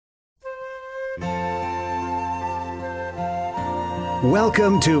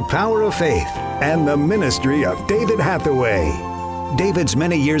Welcome to Power of Faith and the ministry of David Hathaway. David's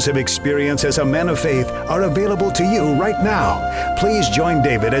many years of experience as a man of faith are available to you right now. Please join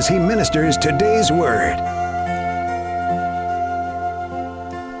David as he ministers today's word.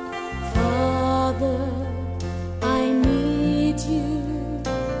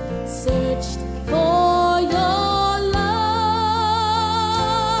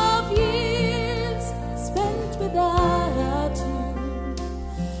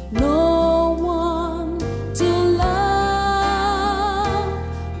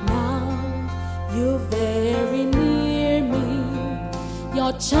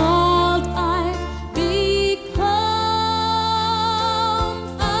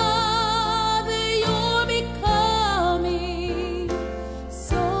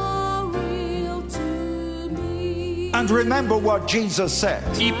 And remember what Jesus said.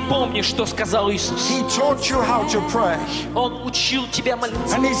 И помни, что сказал Иисус. He taught you how to pray. Он учил тебя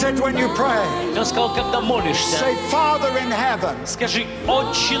молиться. And he said, when you pray, Он сказал, когда молишься, say, Father in heaven, скажи,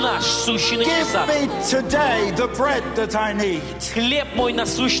 Отче наш, сущий на небесах, give me today the bread that I need. Хлеб мой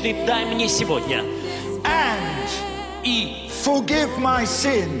насущный дай мне сегодня. And и forgive my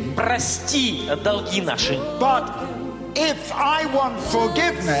sin. Прости долги наши. But if I want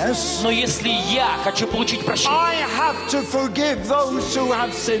forgiveness, но если я хочу получить прощение, I have to forgive those who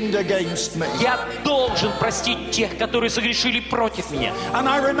have sinned against me. Я должен простить тех, которые согрешили против меня. And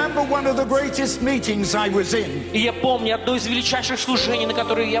I remember one of the greatest meetings I was in. И я помню одно из величайших служений, на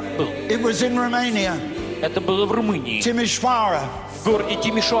которое я был. It was in Romania. Это было в Румынии. Тимишоара. В городе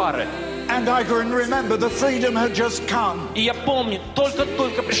Тимишоара. And I can remember the freedom had just come. И я помню, только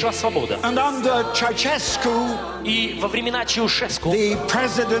пришла свобода. And under Ceausescu, и во времена Чаушеску, the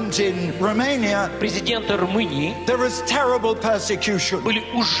president in Romania, президента Румынии, there was terrible persecution. Были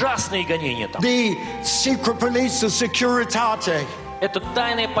ужасные гонения там. The secret police, the Securitate. Это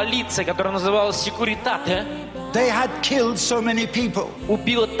тайная полиция, которая называлась Секуритате. They had killed so many people.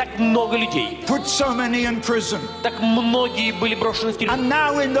 Убило так много людей. Put so many in prison. Так многие были брошены в тюрьму. And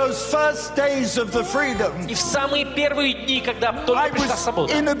now in those first days of the freedom, и в самые первые дни, когда только пришла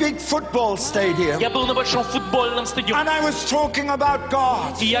свобода, in a big football stadium, я был на большом футбольном стадионе. And I was talking about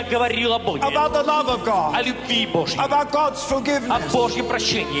God. И я говорил о Боге. About the love of God. О любви Божьей. About God's forgiveness. О Божьем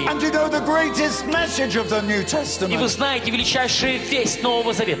прощении. And you know the greatest message of the New Testament. И вы знаете величайшая весть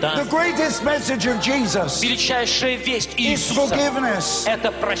Нового Завета. The greatest message of Jesus. Величайшая весть Иисуса –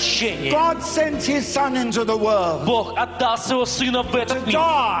 это прощение. God sent His Son into the world. Бог отдал своего Сына в этот мир,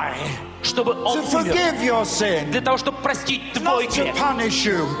 чтобы Он умер, для того, чтобы простить твой грех,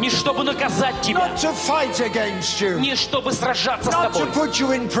 не чтобы наказать тебя, не чтобы сражаться с тобой,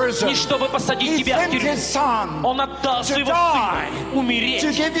 не чтобы посадить тебя в тюрьму. Он отдал своего Сына умереть,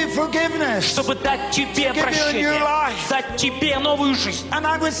 чтобы дать тебе прощение, дать тебе новую жизнь.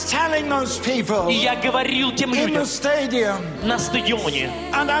 И я говорил тем людям на стадионе,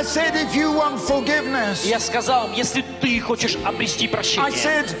 я сказал, если ты хочешь обрести прощение,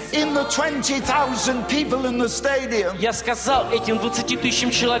 я сказал этим 20 тысячам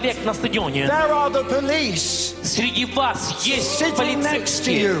человек на стадионе, среди вас есть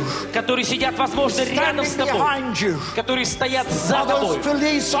полицейские, которые сидят, возможно, рядом с тобой, которые стоят за тобой.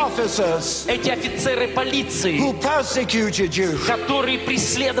 Эти офицеры полиции, которые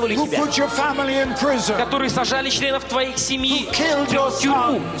преследовали тебя, которые сажали членов твоих семьи в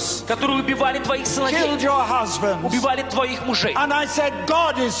тюрьму, которые убивали твоих сыновей, убивали твоих мужей.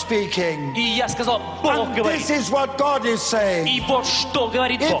 И я сказал, Бог говорит. И вот что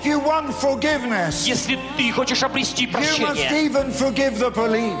говорит Бог. Если ты хочешь обрести прощение,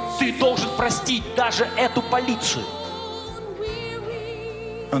 ты должен простить даже эту полицию.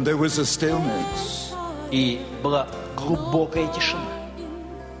 И была глубокая тишина.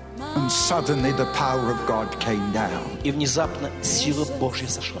 And suddenly the power of God came down. И внезапно сила Божья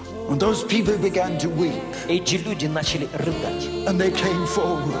сошла. And those people began to weep. Эти люди начали рыдать. And they came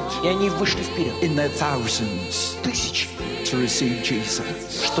forward. И они вышли вперед. In their thousands. Тысячи. To receive Jesus.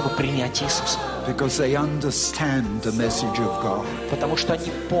 Чтобы принять Иисуса. Because they understand the message of God. Потому что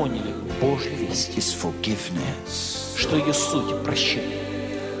они поняли Божью весть. Is forgiveness. Что ее суть прощение.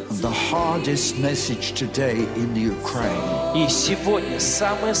 The hardest message today in the Ukraine. И сегодня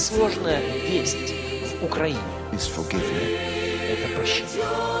самая сложная весть в Украине is forgiveness. Это прощение.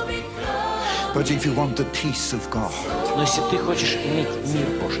 But if you want the peace of God, но если ты хочешь иметь мир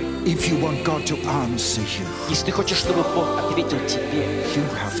Божий, if you want God to answer you, если ты хочешь, чтобы Бог ответил тебе, you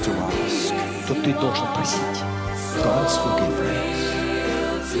have to ask. То ты должен просить God's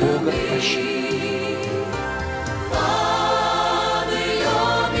forgiveness. Бога прощения.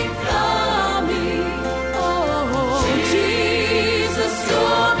 Jesus.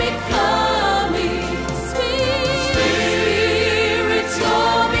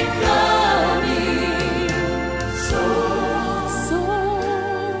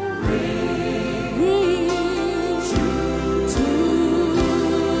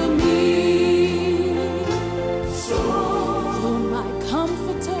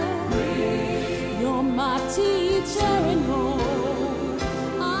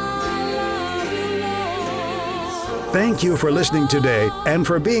 Thank you for listening today and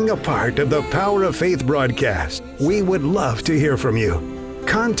for being a part of the Power of Faith broadcast. We would love to hear from you.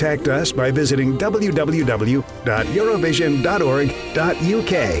 Contact us by visiting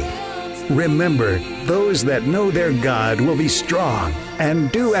www.eurovision.org.uk. Remember, those that know their God will be strong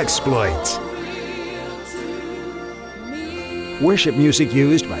and do exploits. Worship music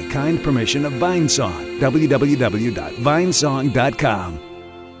used by kind permission of Vinesong. www.vinesong.com.